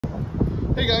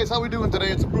Hey guys, how we doing today?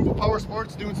 It's Approval Power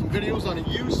Sports doing some videos on a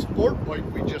used sport bike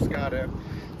we just got in.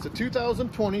 It's a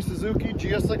 2020 Suzuki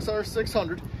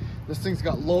GSXR600. This thing's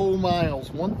got low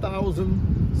miles,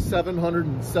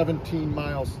 1,717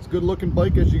 miles. It's a good looking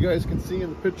bike, as you guys can see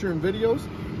in the picture and videos.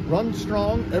 Runs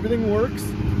strong, everything works.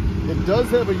 It does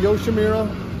have a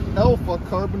Yoshimura Alpha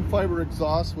carbon fiber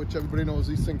exhaust, which everybody knows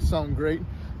these things sound great.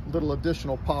 A little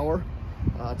additional power.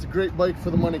 It's a great bike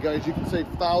for the money, guys. You can save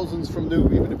thousands from new,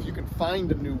 even if you can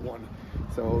find a new one.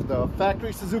 So the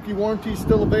factory Suzuki warranty is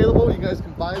still available. You guys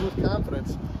can buy with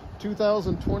confidence.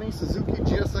 2020 Suzuki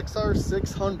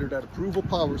GSXR600 at Approval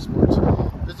Power Sports.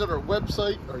 Visit our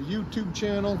website, our YouTube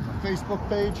channel, our Facebook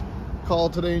page. Call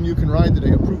today and you can ride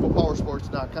today.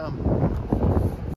 ApprovalPowersports.com.